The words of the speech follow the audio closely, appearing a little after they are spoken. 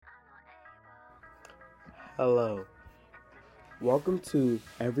Hello. Welcome to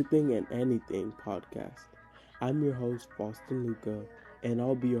Everything and Anything podcast. I'm your host, Faustin Luca, and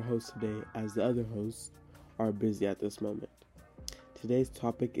I'll be your host today as the other hosts are busy at this moment. Today's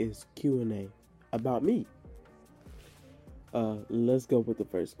topic is Q&A about me. Let's go with the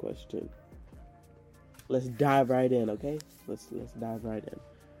first question. Let's dive right in, okay? Let's dive right in.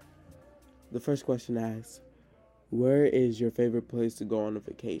 The first question asks, where is your favorite place to go on a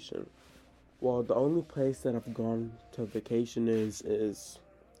vacation? Well, the only place that I've gone to vacation is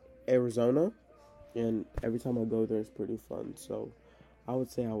Arizona, and every time I go there, it's pretty fun. So, I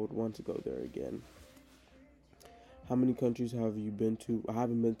would say I would want to go there again. How many countries have you been to? I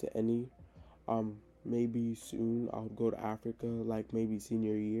haven't been to any. Maybe soon I'll go to Africa, like maybe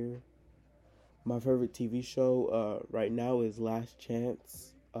senior year. My favorite TV show, right now is Last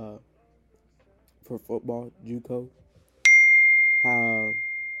Chance, for football, JUCO. Have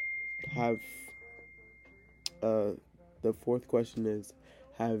have uh the fourth question is,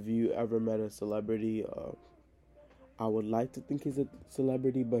 have you ever met a celebrity? I would like to think he's a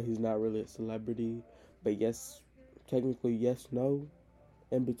celebrity, but he's not really a celebrity. But yes, technically yes, no,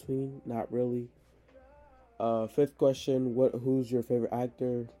 in between, not really. Fifth question, who's your favorite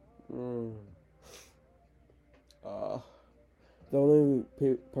actor? Mm, uh, the only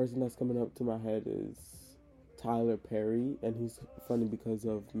person that's coming up to my head is Tyler Perry, and he's funny because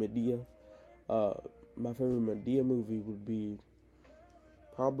of Medea. Uh, my favorite Medea movie would be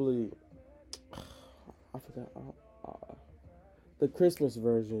probably I forgot the Christmas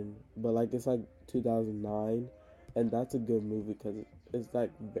version, but like it's like 2009, and that's a good movie because it's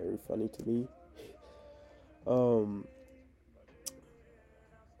like very funny to me. Um,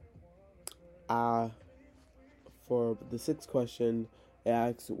 I For the sixth question, it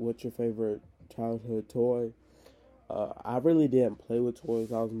asks, "What's your favorite childhood toy?" I really didn't play with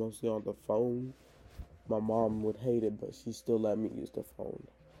toys. I was mostly on the phone. My mom would hate it, but she still let me use the phone.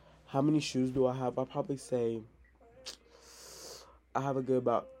 How many shoes do I have? I'd probably say I have a good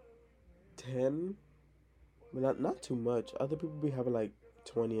about 10, but not too much. Other people be having like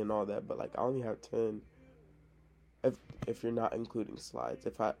 20 and all that, but like I only have 10. If you're not including slides,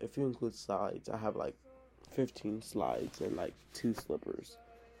 if you include slides, I have like 15 slides and like 2 slippers.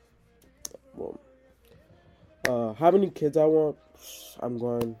 Well, how many kids I want? I'm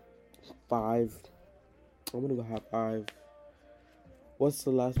going 5. I'm gonna go have 5. What's the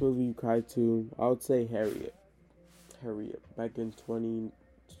last movie you cried to? I would say Harriet. Harriet, back in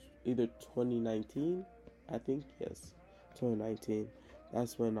either 2019, I think, yes, 2019.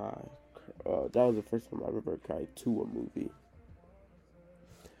 That's when that was the first time I've ever cried to a movie.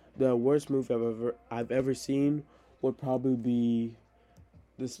 The worst movie I've ever seen would probably be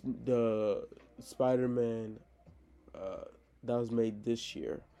the Spider-Man that was made this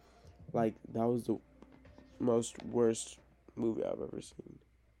year. Like that was the most worst movie I've ever seen.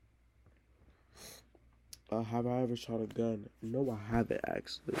 Have I ever shot a gun? No, I haven't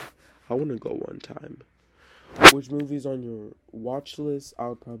actually. I want to go one time. Which movie's on your watch list?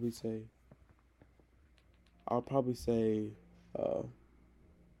 I'll probably say, uh,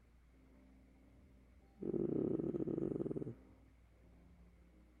 mm,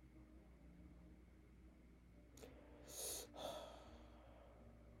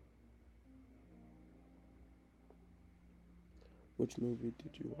 which movie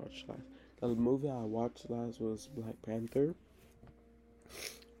did you watch last? The movie I watched last was Black Panther.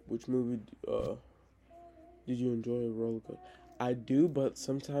 Which movie, did you enjoy roller coaster? I do, but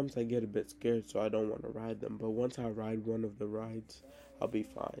sometimes I get a bit scared, so I don't want to ride them. But once I ride one of the rides, I'll be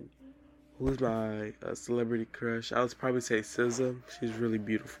fine. Who's my celebrity crush? I would probably say SZA. She's really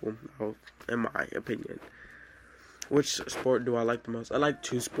beautiful, in my opinion. Which sport do I like the most? I like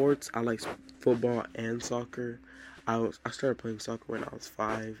 2 sports. I like football and soccer. I started playing soccer when I was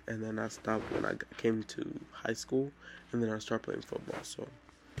 5, and then I stopped when I came to high school, and then I started playing football. So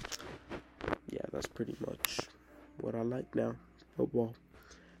yeah, that's pretty much what I like now. Football.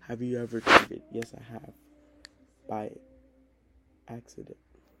 Have you ever cheated? Yes, I have. By accident.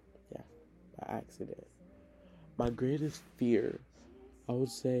 Yeah, by accident. My greatest fear, I would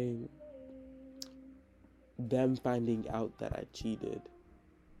say, them finding out that I cheated.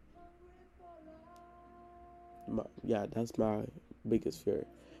 That's my biggest fear,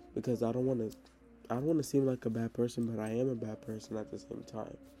 because I don't want to seem like a bad person, but I am a bad person at the same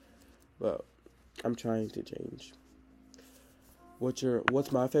time. But I'm trying to change.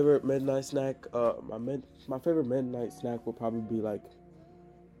 What's my favorite midnight snack? My favorite midnight snack will probably be like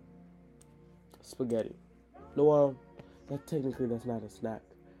spaghetti. No, that's not a snack.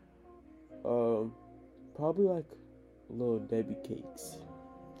 Um, Probably like little Debbie cakes.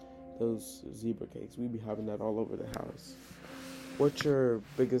 those zebra cakes. We be having that all over the house. What's your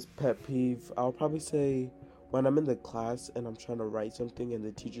biggest pet peeve? I'll probably say when I'm in the class and I'm trying to write something and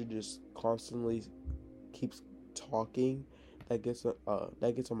the teacher just constantly keeps talking, that gets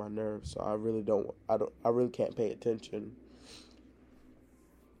on my nerves. So I really can't pay attention.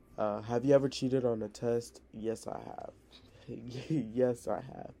 Have you ever cheated on a test? Yes, I have. Yes, I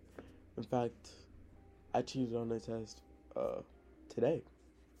have. In fact, I cheated on a test today.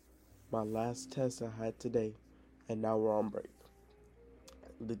 My last test I had today, and now we're on break.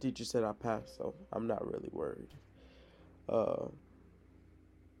 The teacher said I passed, so I'm not really worried. Uh,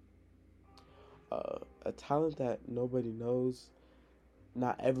 a talent that nobody knows,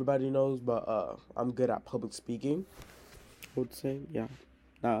 not everybody knows, but I'm good at public speaking. I would say, yeah,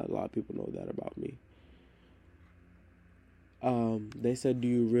 not a lot of people know that about me. They said, do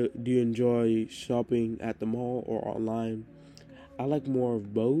you enjoy shopping at the mall or online? I like more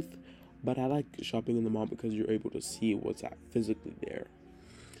of both, but I like shopping in the mall because you're able to see what's physically there.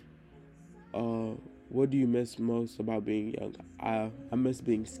 Uh, what do you miss most about being young? I miss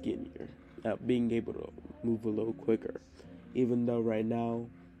being skinnier, being able to move a little quicker. Even though right now,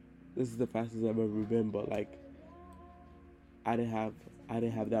 this is the fastest I've ever been, but like I didn't have I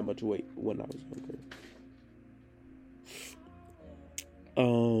didn't have that much weight when I was younger.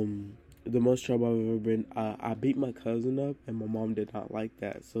 The most trouble I've ever been, I beat my cousin up, and my mom did not like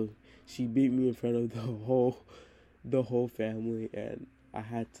that, so she beat me in front of the whole family, and I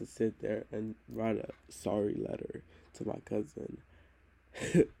had to sit there and write a sorry letter to my cousin.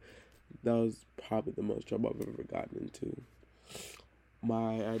 That was probably the most trouble I've ever gotten into.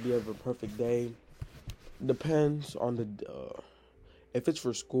 My idea of a perfect day depends on if it's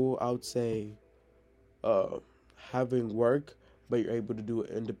for school, I would say uh, having work, but you're able to do it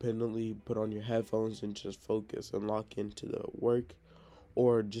independently, put on your headphones and just focus and lock into the work.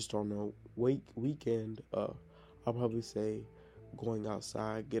 Or just on a weekend, I'll probably say going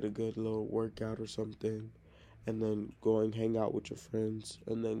outside, get a good little workout or something, and then going hang out with your friends,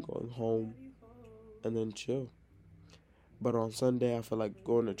 and then going home, and then chill. But on Sunday, I feel like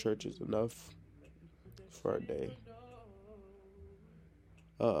going to church is enough for a day.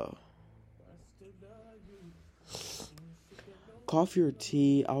 Uh, Coffee or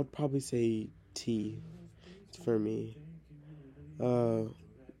tea? I would probably say tea for me. Uh,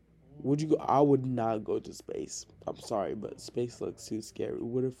 would you go? I would not go to space. I'm sorry, but space looks too scary.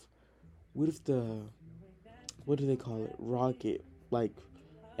 What if what do they call it? Rocket, like,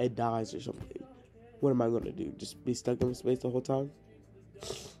 it dies or something. What am I gonna do? Just be stuck in space the whole time?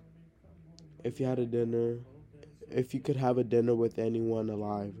 If you had a dinner, if you could have a dinner with anyone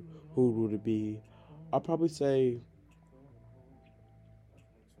alive, who would it be? I'll probably say,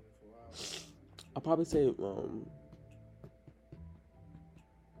 I'll probably say, um,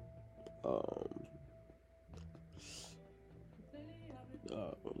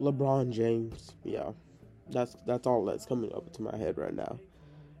 LeBron James. Yeah, that's all that's coming up to my head right now.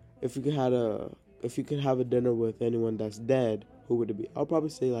 If you could have a dinner with anyone that's dead, who would it be? I'll probably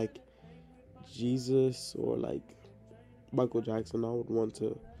say like Jesus or like Michael Jackson. I would want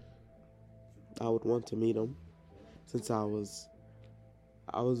to meet him since I was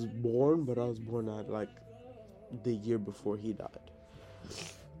born, but I was born at like the year before he died.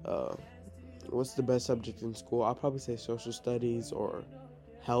 Uh, what's the best subject in school? I'll probably say social studies or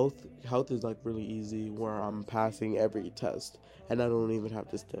health. Health is like really easy where I'm passing every test and I don't even have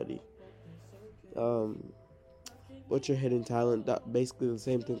to study. Um, what's your hidden talent? That basically the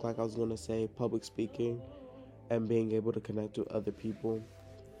same thing like I was gonna say, public speaking and being able to connect with other people.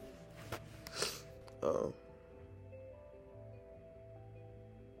 Uh,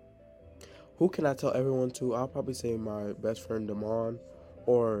 who can I tell everyone to? I'll probably say my best friend Damon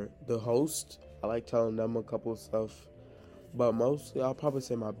or the host. I like telling them a couple of stuff. But mostly, I'll probably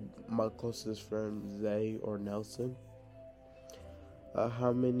say my closest friend Zay or Nelson.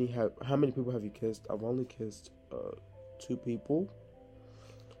 How many people have you kissed? I've only kissed 2 people.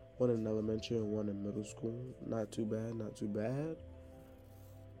 One in elementary and one in middle school. Not too bad, not too bad.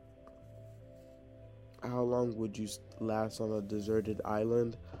 How long would you last on a deserted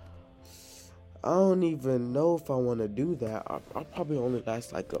island? I don't even know if I want to do that. I'll probably only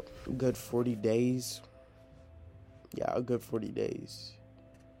last like a good 40 days. Yeah, a good 40 days.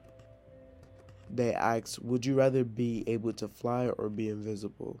 They ask, would you rather be able to fly or be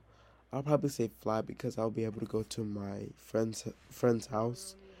invisible? I'll probably say fly because I'll be able to go to my friend's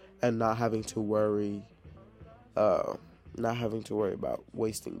house and not having to worry about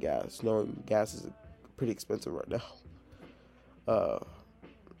wasting gas, knowing gas is pretty expensive right now.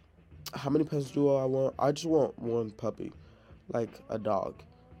 How many pets do I want? I just want one puppy, like a dog.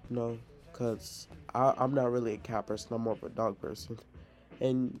 No, because I'm not really a cat person. I'm more of a dog person.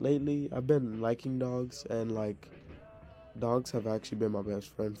 And lately, I've been liking dogs, and like, dogs have actually been my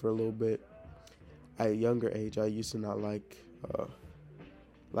best friend for a little bit. At a younger age, I used to not like,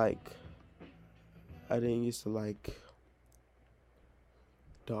 I didn't used to like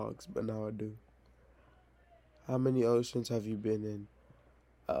dogs, but now I do. How many oceans have you been in?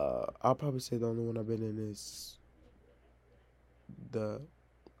 I'll probably say the only one I've been in is the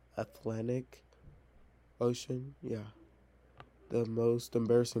Atlantic Ocean. Yeah. The most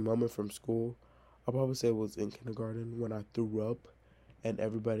embarrassing moment from school, I'll probably say it was in kindergarten when I threw up and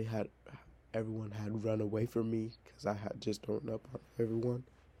everyone had run away from me because I had just thrown up on everyone.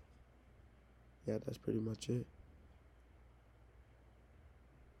 Yeah, that's pretty much it.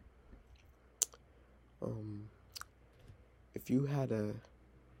 Um, if you had a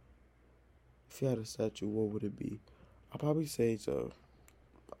if you had a statue, what would it be? I'll probably say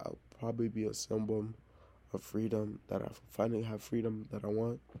I'll probably be a symbol of freedom, that I finally have freedom that I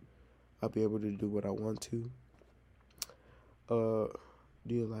want. I'll be able to do what I want to. Uh,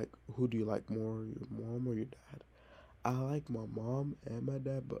 who do you like more, your mom or your dad? I like my mom and my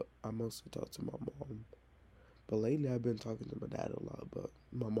dad, but I mostly talk to my mom. But lately I've been talking to my dad a lot, but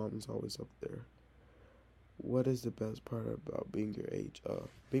my mom's always up there. What is the best part about being your age?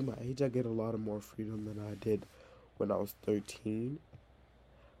 Being my age, I get a lot of more freedom than I did when I was 13.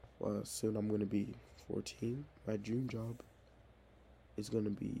 Well, soon I'm gonna be 14. My dream job is gonna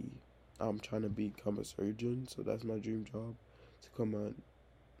be, I'm trying to become a surgeon, so that's my dream job. To become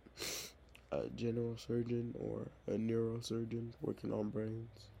a general surgeon or a neurosurgeon working on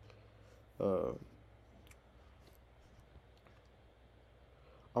brains. Uh,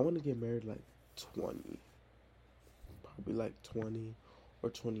 I want to get married like 20, probably like 20 or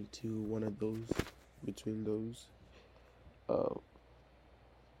 22, one of those, between those. Uh,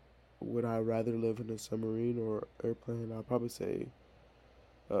 would I rather live in a submarine or airplane? I'll probably say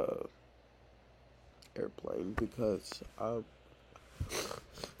uh, airplane because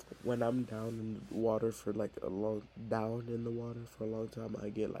when I'm down in the water for like down in the water for a long time, I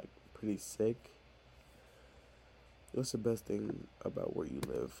get like pretty sick. What's the best thing about where you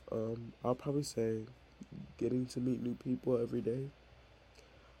live? I'll probably say getting to meet new people every day.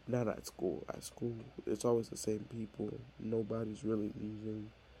 Not at school. At school, it's always the same people. Nobody's really leaving.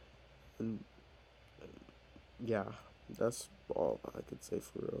 And yeah, that's all I could say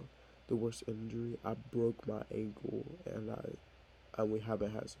for real. The worst injury, I broke my ankle and we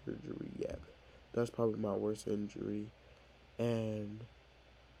haven't had surgery yet. That's probably my worst injury. And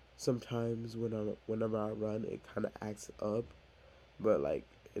sometimes whenever I run, it kind of acts up, but like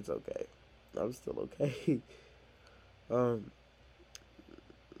it's okay. I'm still okay. um,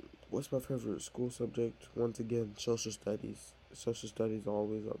 what's my favorite school subject? Once again, social studies. Social studies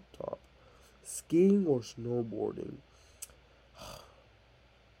always up top. Skiing or snowboarding? I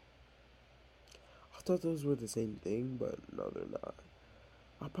thought those were the same thing, but no, they're not.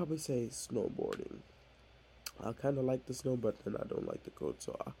 I'll probably say snowboarding. I kind of like the snow, but then I don't like the cold,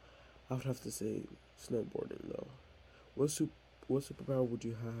 so I would have to say snowboarding though. What super, what superpower would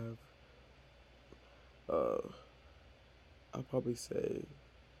you have? I'll probably say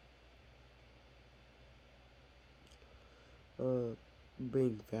uh,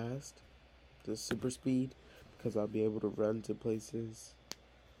 being fast, the super speed, because I'll be able to run to places,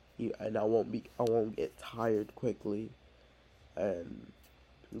 and I won't get tired quickly, and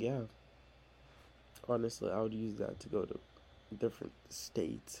yeah, honestly, I would use that to go to different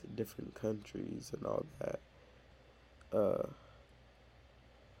states, different countries, and all that. Uh,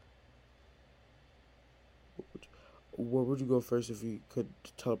 where would you go first if you could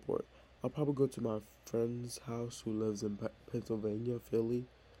teleport? I'll probably go to my friend's house who lives in Pennsylvania,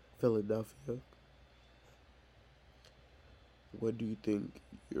 Philadelphia. What do you think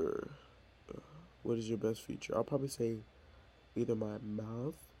your what is your best feature? I'll probably say either my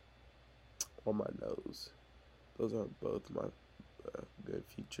mouth or my nose. Those are both my good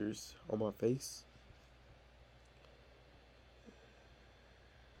features on my face.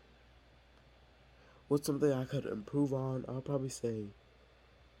 What's something I could improve on? I'll probably say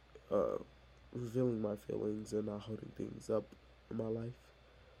uh, revealing my feelings and not holding things up in my life.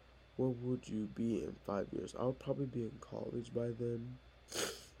 Where would you be in 5 years? I would probably be in college by then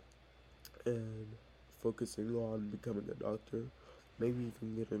and focusing on becoming a doctor. Maybe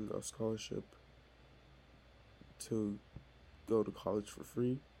even getting a scholarship to go to college for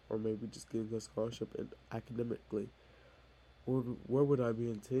free, or maybe just getting a scholarship and academically. Where would I be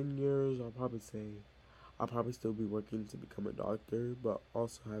in 10 years? I'll probably still be working to become a doctor, but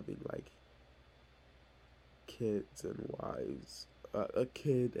also having like kids and wives a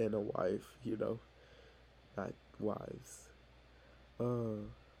kid and a wife, not wives.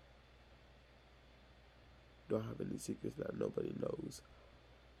 Don't have any secrets that nobody knows.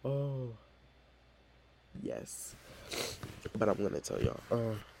 Oh, yes. But I'm gonna tell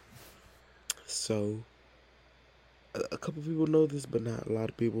y'all. So a couple people know this, but not a lot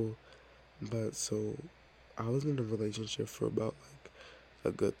of people. But so I was in a relationship for about like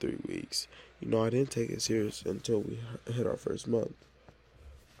a good 3 weeks. I didn't take it serious until we hit our first month.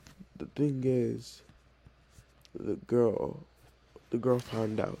 The thing is, the girl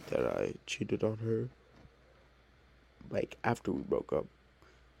found out that I cheated on her, like, after we broke up,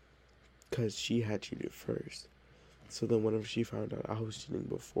 because she had cheated first. So then whenever she found out I was cheating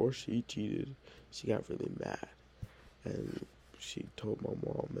before she cheated, she got really mad. And she told my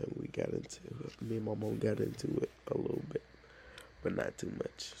mom, and me and my mom got into it a little bit, but not too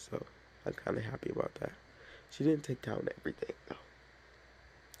much. So I'm kind of happy about that. She didn't take down everything, though.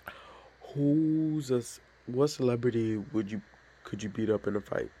 What celebrity could you beat up in a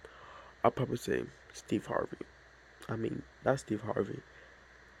fight? I'll probably say Steve Harvey. I mean, not Steve Harvey.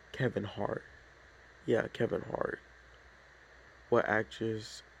 Kevin Hart. Yeah, Kevin Hart. What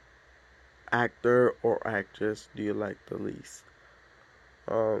actor or actress do you like the least?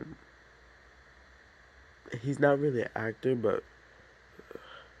 He's not really an actor, but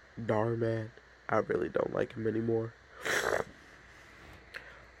darn man, I really don't like him anymore.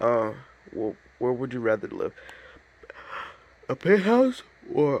 Well, where would you rather live? A penthouse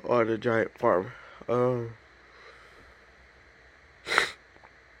or on a giant farm? A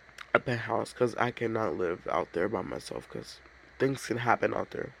penthouse, because I cannot live out there by myself, because things can happen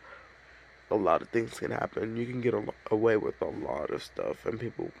out there. A lot of things can happen. You can get away with a lot of stuff, and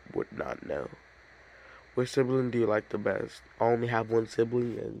people would not know. Which sibling do you like the best? I only have one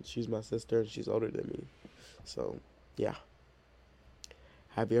sibling, and she's my sister, and she's older than me. So, yeah.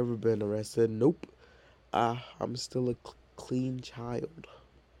 Have you ever been arrested? Nope. I'm still a clean child.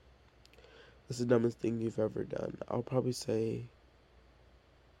 What's the dumbest thing you've ever done? I'll probably say,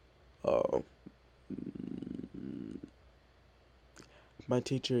 my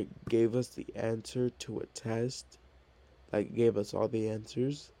teacher gave us the answer to a test. Like, gave us all the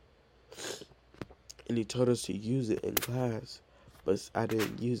answers. And he told us to use it in class. But I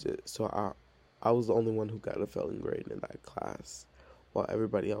didn't use it. So I was the only one who got a failing grade in that class, while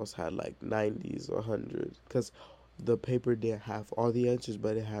everybody else had like 90s or 100s. Because the paper didn't have all the answers,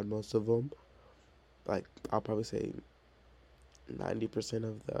 but it had most of them. Like, I'll probably say 90%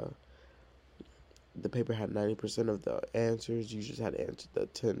 of the paper had 90% of the answers. You just had to answer the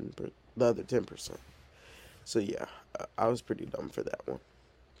other 10%. So yeah, I was pretty dumb for that one.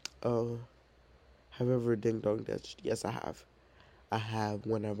 Have you ever ding dong ditched? Yes, I have. I have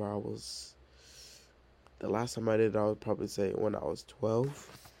whenever the last time I did it, I would probably say when I was 12.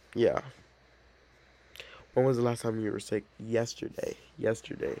 Yeah. When was the last time you were sick? Yesterday.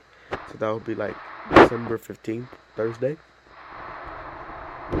 So that would be like December 15th, Thursday.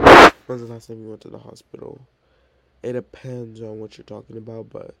 When was the last time you went to the hospital? It depends on what you're talking about,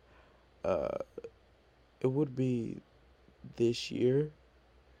 but it would be this year.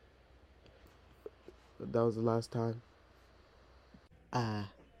 That was the last time.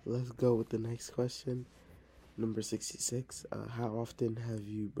 Let's go with the next question. Number 66. How often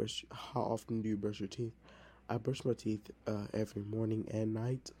do you brush your teeth? I brush my teeth every morning and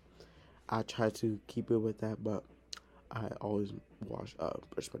night. I try to keep it with that, but I always brush my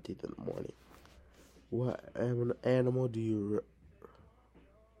teeth in the morning. What animal do you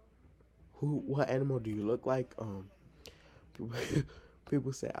look like?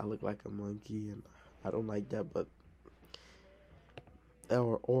 People say I look like a monkey, and I don't like that, but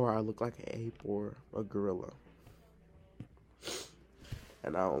or I look like an ape or a gorilla,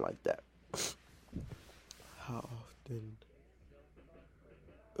 and I don't like that. How often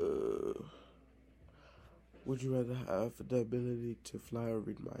would you rather have the ability to fly or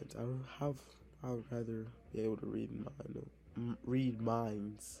read minds? I would rather be able to read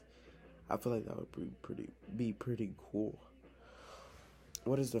minds. I feel like that would be pretty cool.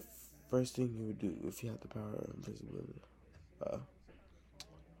 What is the first thing you would do if you had the power of invisibility?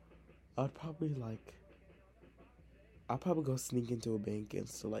 I'd probably go sneak into a bank and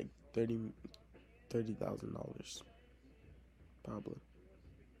steal like $30,000. Probably.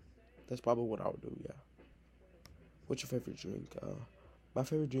 That's probably what I would do. Yeah. What's your favorite drink? My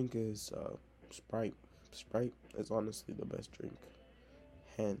favorite drink is Sprite. Sprite is honestly the best drink,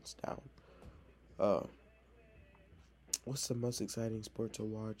 hands down. What's the most exciting sport to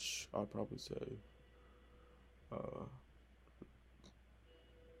watch? I'll probably say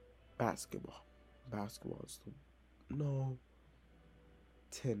basketball. Basketball is no.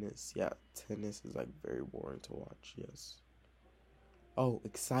 Tennis. Yeah, tennis is like very boring to watch. Yes. Oh,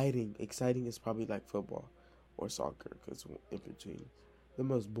 exciting. Exciting is probably like football or soccer because in between. The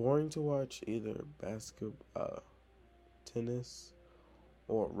most boring to watch either tennis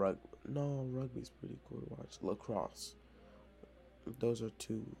or rugby. No, rugby's pretty cool to watch. Lacrosse. Those are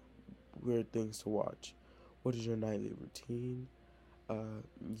two weird things to watch. What is your nightly routine?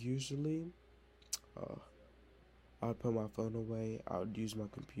 Usually, uh, I'd put my phone away. I would use my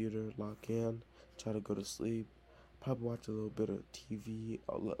computer, lock in, try to go to sleep. Probably watch a little bit of TV,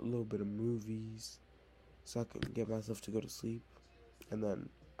 a little bit of movies, so I can get myself to go to sleep. And then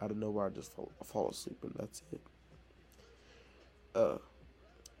out of nowhere, I just fall asleep, and that's it. Uh,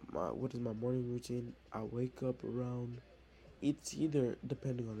 what is my morning routine? I wake up around. It's either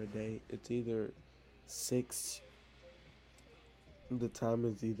depending on the day. It's either 6. The time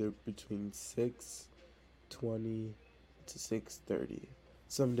is either between 6:20 to 6:30.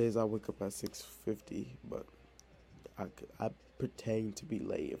 Some days I wake up at 6:50, but I pretend to be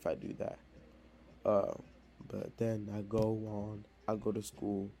late if I do that. Uh, but then I go to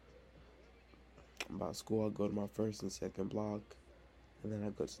school. By school, I go to my first and second block, and then I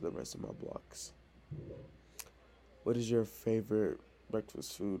go to the rest of my blocks. What is your favorite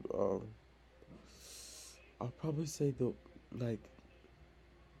breakfast food? I'll probably say like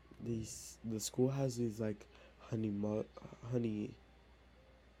the school has these like honey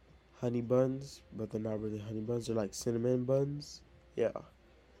honey buns, but they're not really honey buns. They're like cinnamon buns. Yeah,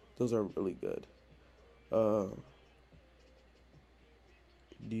 those are really good. Uh,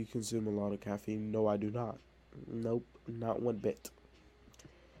 do you consume a lot of caffeine? No, I do not. Nope, not one bit.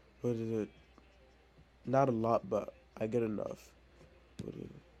 What is it? Not a lot, but I get enough.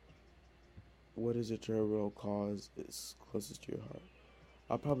 What is a terminal cause is closest to your heart?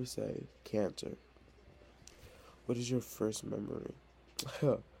 I'll probably say cancer. What is your first memory?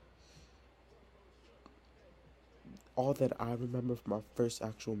 All that I remember from my first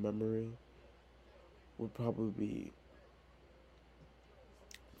actual memory would probably be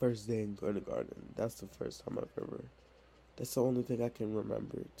first day in kindergarten. That's the first time I've ever. That's the only thing I can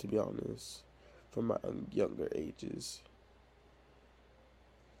remember, to be honest, from my younger ages.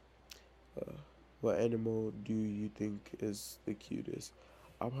 Uh, what animal do you think is the cutest?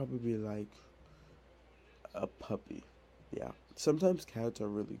 I'll probably be like a puppy. Yeah. Sometimes cats are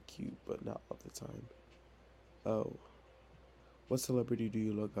really cute, but not all the time. Oh. What celebrity do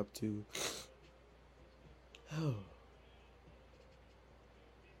you look up to? Oh.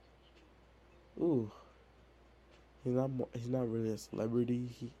 Ooh. He's not really a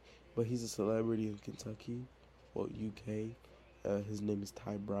celebrity, but he's a celebrity in Kentucky, or UK. His name is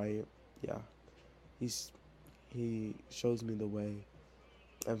Ty Bryant. Yeah. He shows me the way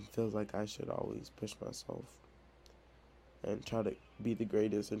and feels like I should always push myself and try to be the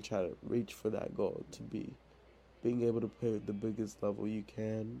greatest and try to reach for that goal to be being able to play at the biggest level you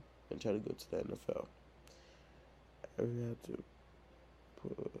can and try to go to the NFL.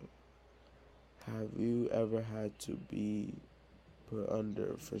 Have you ever had to be put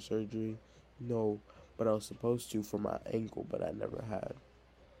under for surgery? No, but I was supposed to for my ankle, but I never had.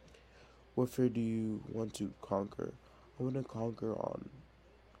 What fear do you want to conquer? I want to conquer on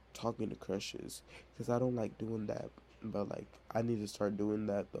talking to crushes because I don't like doing that, but like I need to start doing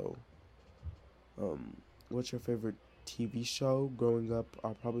that though. What's your favorite TV show growing up?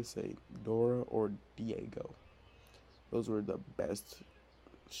 I'll probably say Dora or Diego. Those were the best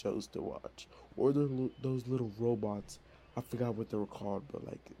shows to watch. Or those little robots. I forgot what they were called, but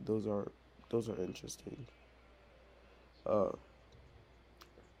like those are interesting. Uh,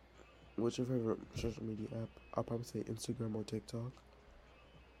 what's your favorite social media app? I'll probably say Instagram or TikTok.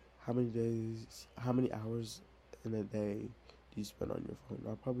 How many hours in a day do you spend on your phone?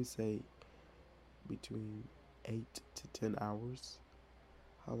 I'll probably say between 8 to 10 hours.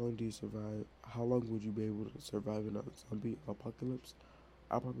 How long do you survive? How long would you be able to survive in a zombie apocalypse?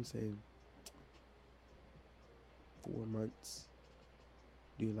 I'll probably say 4 months.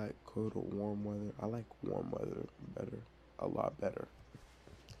 Do you like cold or warm weather? I like warm weather better, a lot better.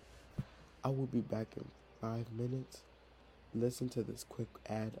 I will be back in 5 minutes. Listen to this quick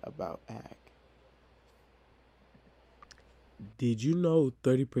ad about ag. Did you know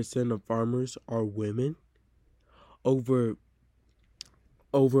 30% of farmers are women? Over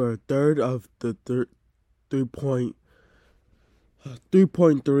a third of the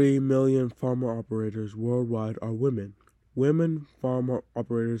 3.3 million farmer operators worldwide are women. Women farmer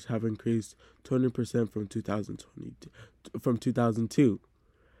operators have increased 20% from 2002,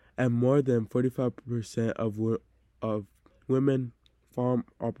 and more than 45% of women farm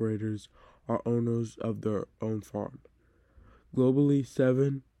operators are owners of their own farm. Globally,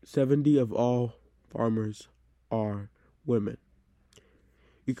 70 of all farmers are women.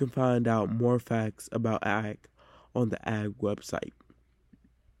 You can find out more facts about ag on the ag website.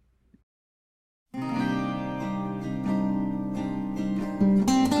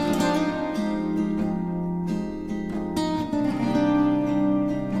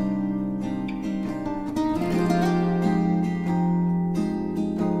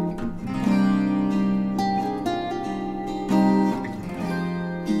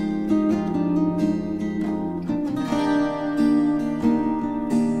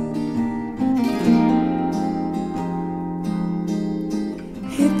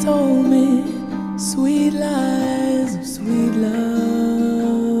 He told me sweet lies of sweet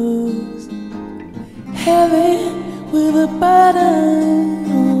loves, heavy with a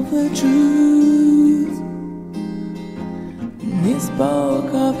burden of the truth. And he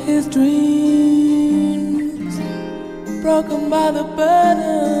spoke of his dreams, broken by the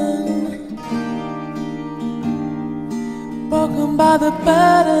burden, broken by the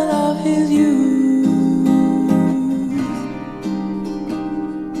burden of his youth.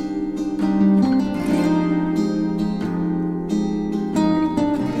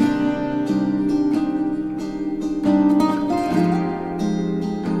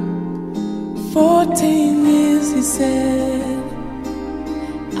 14 years, he said,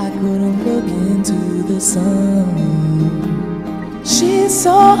 I couldn't look into the sun. She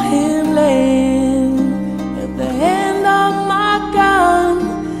saw him laying at the end of my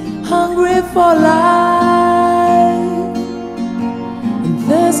gun, hungry for life and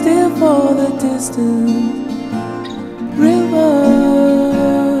thirsty for the distant river.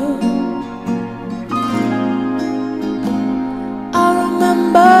 I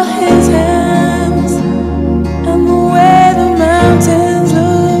remember his hands and the way the mountains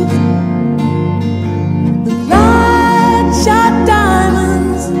looked. The light shot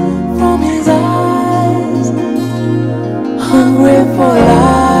diamonds from his eyes, hungry for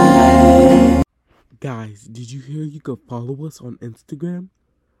life. Guys, did you hear you could follow us on Instagram?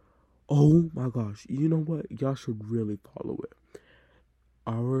 Oh my gosh, you know what? Y'all should really follow it.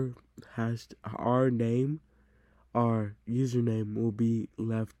 Our username will be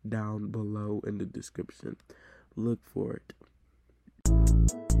left down below in the description. Look for it.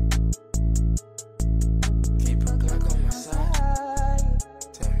 Keep a Glock on my side.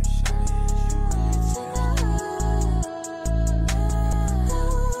 Tell me, shawty, is you ready tonight?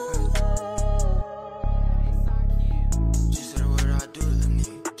 Just said what I do to the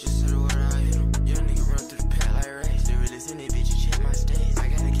nigga. Just said what I hit him. Young nigga run through the pad like race. They really send that bitch, you check my stage. I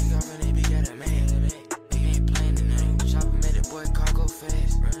gotta kick off and they be got a man. Nigga ain't playing tonight. Chopper made that boy car go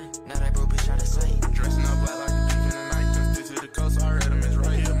fast. Now that bro bitch out of sight. Dressing up black like a thief in the night. Just stick to the coast, I read him, it's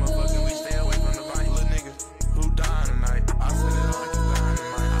right here. Motherfucking we stay away from the bike. Little nigga who dying tonight. I said it all like it's dying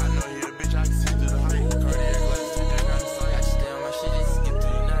tonight. I know he a bitch, I can see through the height. Cardiac glass, took that kind of sight. I just stay on my shit, just skip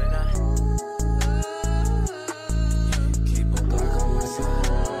through the 99. Keep a Glock on my side.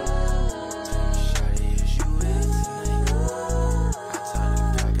 Tell me, shawty, is you with tonight? I told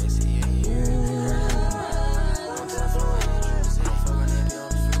him, I can see you here. Long time for Andrew, say fuck on that be on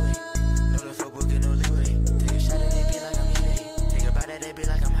the freeway. No the fuck book get no leeway. Take a shot at that bitch like I'm eating. Take a bite at that bitch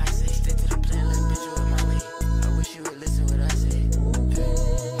like I'm high say. Stick to the plan, little bitch, you in my way. I wish you would listen what I say.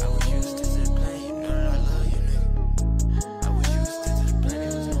 Hey, I wish you would stick to the plan, you know that I love you, nigga. I wish you would stick to the plan,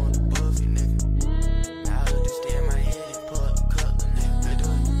 it was going above you, nigga. Now I just stay in my head and pull up a cup, nigga. I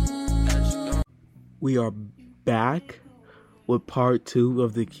do it. I just don't. We are back with part 2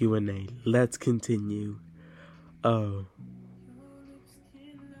 of the Q&A. Let's continue.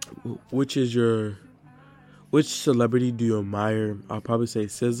 Which celebrity do you admire? I'll probably say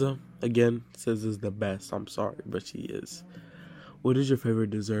SZA. Again, SZA's the best. I'm sorry, but she is. What is your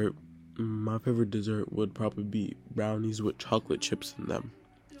favorite dessert? My favorite dessert would probably be brownies with chocolate chips in them.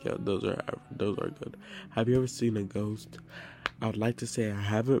 Yeah, those are good. Have you ever seen a ghost? I would like to say I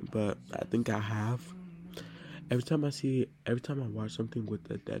haven't, but I think I have. Every time I watch something with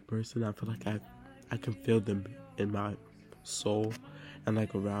a dead person, I feel like I can feel them in my soul and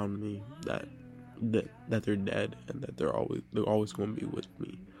like around me that they're dead and that they're always going to be with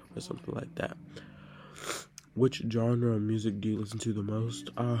me or something like that. Which genre of music do you listen to the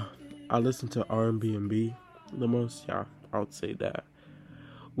most? I listen to R&B and B the most. Yeah, I would say that.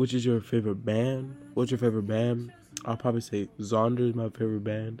 Which is your favorite band? What's your favorite band? I'll probably say Zonder is my favorite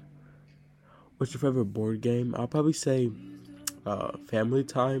band. What's your favorite board game? I'll probably say Family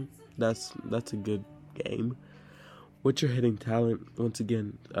Time. That's a good game. What's your hidden talent? Once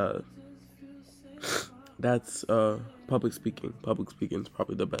again, that's public speaking. Public speaking is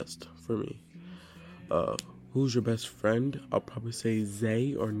probably the best for me. Who's your best friend? I'll probably say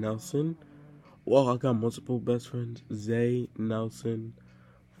Zay or Nelson. Well, I got multiple best friends: Zay, Nelson,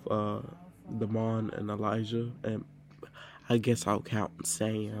 uh, Damon, and Elijah, and I guess I'll count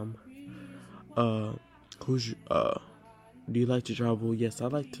Sam. Uh, do you like to travel? Yes, I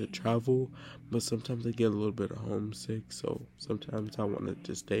like to travel, but sometimes I get a little bit of homesick, so sometimes I want to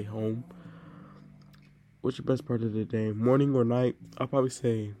just stay home. What's your best part of the day? Morning or night? I'll probably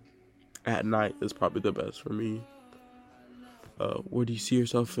say at night is probably the best for me. Where do you see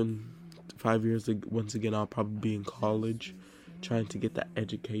yourself in 5 years? Once again, I'll probably be in college, trying to get that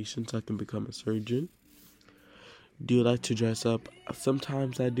education so I can become a surgeon. Do you like to dress up?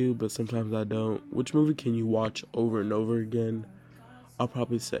 Sometimes I do, but sometimes I don't. Which movie can you watch over and over again? I'll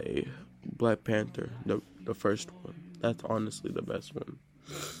probably say Black Panther, the first one. That's honestly the best one.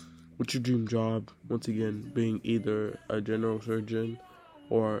 What's your dream job? Once again, being either a general surgeon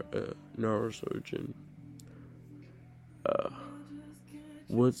or a neurosurgeon.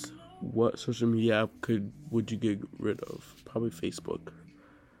 What social media app would you get rid of? Probably Facebook.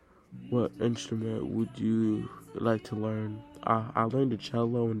 What instrument would you like to learn? I learned the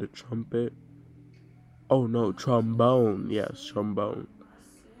cello and the trumpet. Oh no, trombone. Yes, trombone.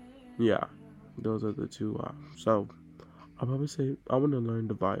 Yeah, those are the two. So I'll probably say I want to learn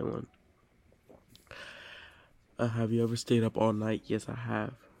the violin. Have you ever stayed up all night? Yes, I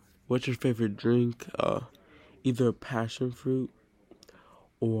have. What's your favorite drink? Either passion fruit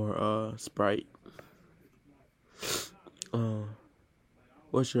or Sprite.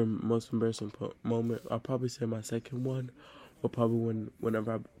 What's your most embarrassing moment? I'll probably say my second one, or probably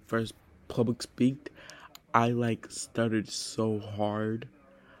whenever I first public speaked, I stuttered so hard.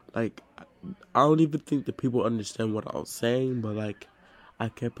 I don't even think the people understand what I was saying, but I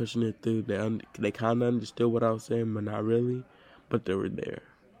kept pushing it through. They kind of understood what I was saying, but not really. But they were there.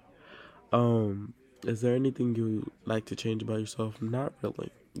 Is there anything you like to change about yourself? Not really.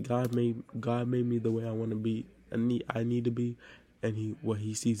 God made me the way I want to be. I need to be, and what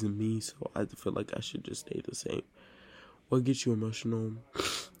He sees in me. So I feel like I should just stay the same. What gets you emotional?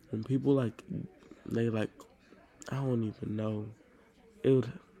 When people I don't even know. It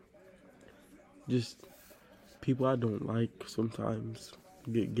would just people I don't like sometimes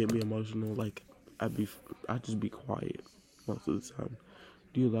get me emotional. I just be quiet most of the time.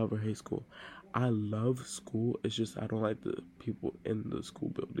 Do you love or hate school? I love school. It's just I don't like the people in the school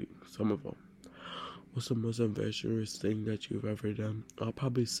building. Some of them. What's the most adventurous thing that you've ever done? I'll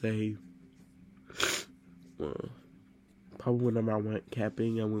probably say, probably whenever I went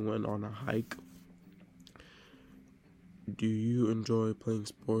camping and we went on a hike. Do you enjoy playing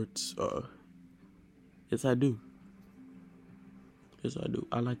sports? Yes, I do. Yes, I do.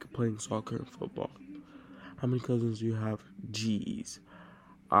 I like playing soccer and football. How many cousins do you have? Jeez.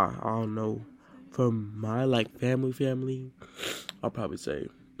 I don't know. From my family, I'll probably say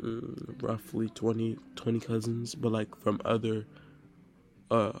roughly 20 cousins. But from other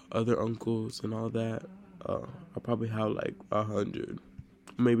uncles and all that, I probably have 100,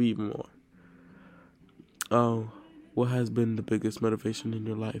 maybe even more. What has been the biggest motivation in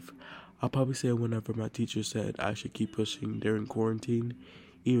your life? I'll probably say whenever my teacher said I should keep pushing during quarantine,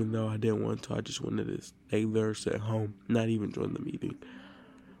 even though I didn't want to. I just wanted to stay there, sit home, not even join the meeting.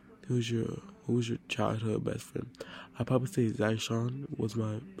 Who's your childhood best friend? I'd probably say Zyshawn was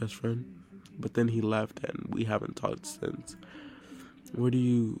my best friend, but then he left and we haven't talked since. Where do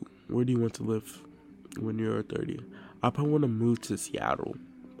you want to live when you're 30? I probably want to move to Seattle,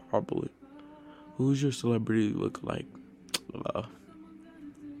 probably. Who's your celebrity look like?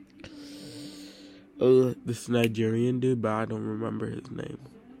 This Nigerian dude, but I don't remember his name.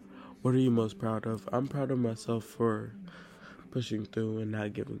 What are you most proud of? I'm proud of myself for pushing through and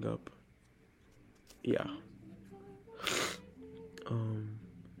not giving up. Yeah.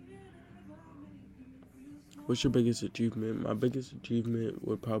 What's your biggest achievement? My biggest achievement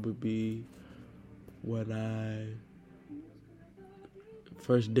would probably be when I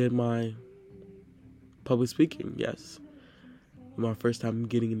first did my public speaking. Yes. My first time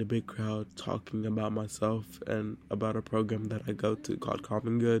getting in a big crowd, talking about myself and about a program that I go to called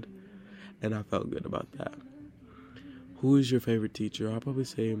Common Good, and I felt good about that. Who is your favorite teacher? I'll probably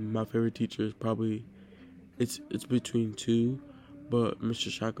say my favorite teacher is probably, it's between two, but Mr.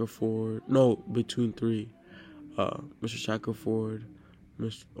 Shackelford, no, between three. Mr. Shackelford,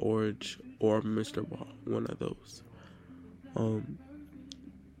 Mr. Orange, or Mr. Ball, one of those.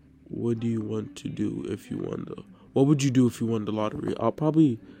 What do you want to do if you won what would you do if you won the lottery? I'll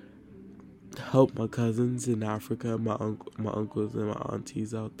probably help my cousins in Africa, my uncles and my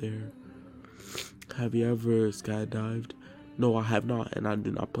aunties out there. Have you ever skydived? No, I have not, and I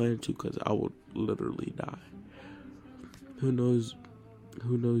do not plan to because I would literally die. Who knows?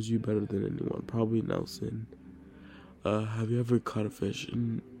 Who knows you better than anyone? Probably Nelson. Have you ever caught a fish?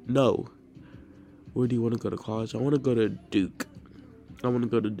 No. Where do you want to go to college? I want to go to Duke.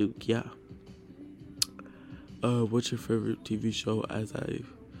 Yeah. What's your favorite TV show? As I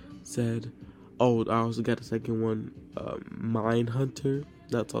said. Oh, I also got a second one. Mindhunter.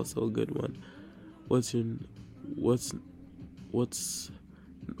 That's also a good one. What's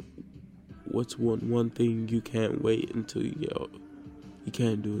one thing you can't wait until you get old? You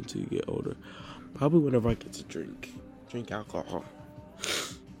can't do until you get older? Probably whenever I get to drink alcohol.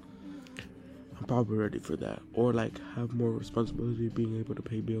 I'm probably ready for that. Or like have more responsibility, being able to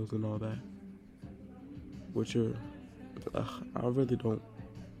pay bills and all that. Which are, I really don't.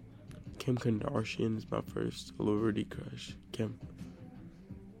 Kim Kardashian is my first celebrity crush. Kim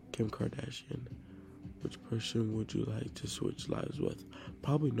Kardashian. Which person would you like to switch lives with?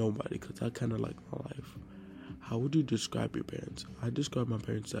 Probably nobody, because I kind of like my life. How would you describe your parents? I describe my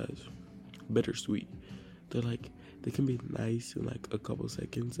parents as bittersweet. They can be nice in like a couple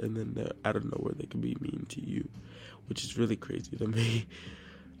seconds, and then out of nowhere they can be mean to you, which is really crazy to me.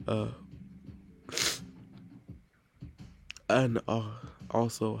 And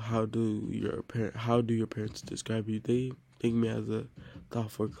also, how do your parents describe you? They think me as a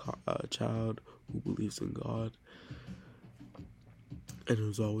thoughtful child who believes in God and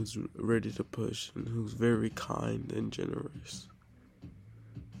who's always ready to push and who's very kind and generous.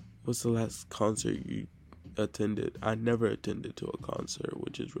 What's the last concert you attended? I never attended to a concert,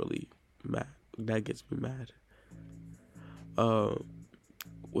 which is really mad. That gets me mad.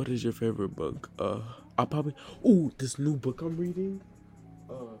 What is your favorite book? This new book I'm reading.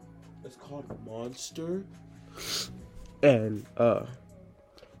 It's called Monster, and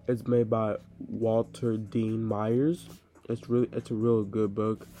it's made by Walter Dean Myers. It's a real good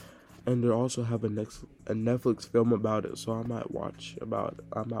book, and they also have a Netflix film about it. So I might watch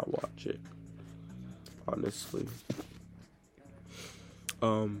it. Honestly,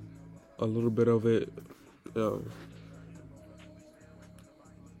 a little bit of it.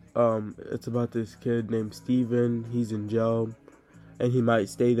 It's about this kid named Steven. He's in jail, and he might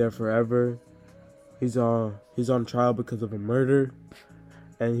stay there forever. He's on trial because of a murder,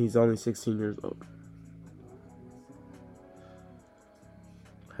 and he's only 16 years old.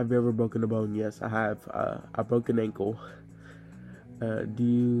 Have you ever broken a bone? Yes, I have. I broke an ankle. Do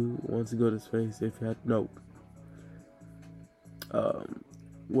you want to go to space? If you had no.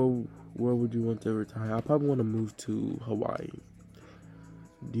 Where would you want to retire? I probably want to move to Hawaii.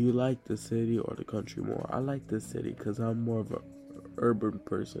 Do you like the city or the country more? I like the city because I'm more of an urban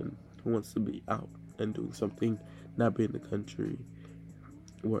person who wants to be out and doing something, not be in the country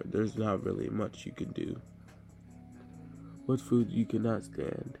where there's not really much you can do. What food you cannot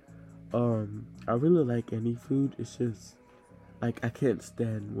stand? I really like any food. It's just like I can't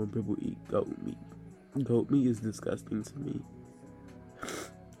stand when people eat goat meat. Goat meat is disgusting to me.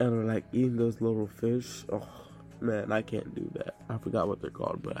 And like eating those little fish. Oh man, I can't do that. I forgot what they're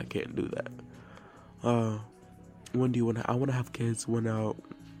called, but I can't do that. When do you want to? I want to have kids when I'm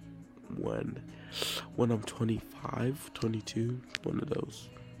 25, 22, one of those.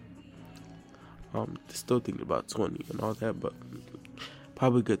 Still thinking about 20 and all that, but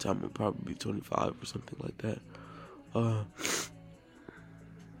probably a good time would probably be 25 or something like that.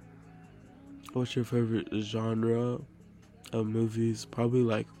 What's your favorite genre of movies? Probably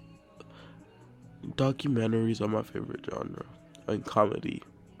like documentaries are my favorite genre, and comedy.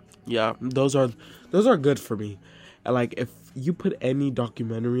 Yeah, those are good for me. And like if you put any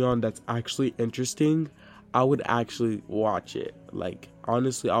documentary on that's actually interesting, I would actually watch it. Like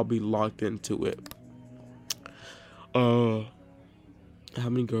honestly, I'll be locked into it. How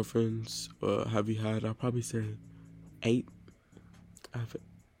many girlfriends have you had? I'll probably say 8.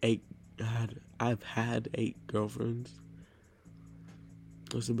 I've had 8 girlfriends.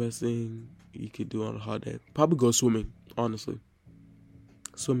 What's the best thing you could do on a hot day? Probably go swimming, honestly.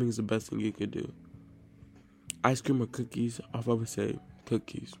 Swimming is the best thing you could do. Ice cream or cookies? I'll probably say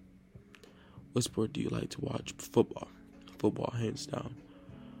cookies. What sport do you like to watch? Football. Football, hands down.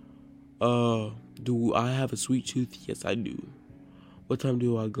 Do I have a sweet tooth? Yes, I do. What time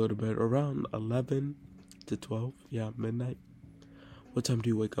do I go to bed? Around 11 to 12. Yeah, midnight. What time do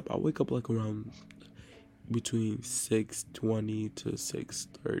you wake up? I wake up like around between 6:20 to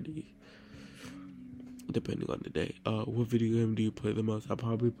 6:30. Depending on the day. What video game do you play the most? I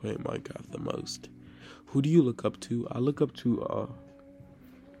probably play Minecraft the most. Who do you look up to? I look up to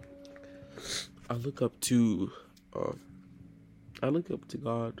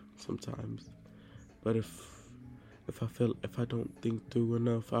God sometimes. But if I don't think through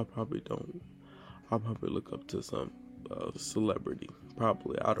enough, I probably don't. I'll probably look up to some celebrity,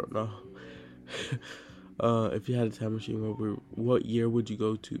 probably. I don't know. If you had a time machine, what year would you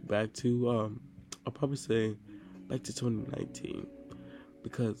go back to? I'll probably say back to 2019,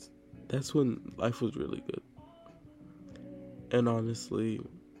 because that's when life was really good. And honestly,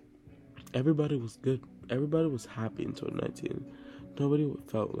 everybody was good. Everybody was happy in 2019. Nobody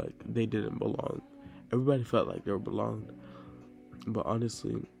felt like they didn't belong. Everybody felt like they belonged. But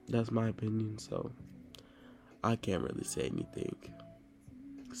honestly, that's my opinion, so I can't really say anything.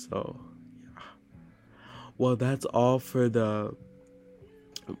 So, yeah. Well, that's all for the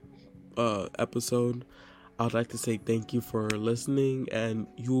episode. I'd like to say thank you for listening, and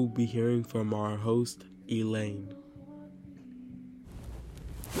you will be hearing from our host, Elaine.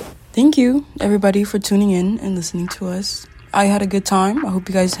 Thank you, everybody, for tuning in and listening to us. I had a good time. I hope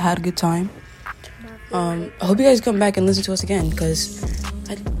you guys had a good time. I hope you guys come back and listen to us again, because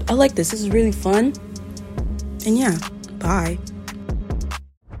I like this. This is really fun. And yeah, bye.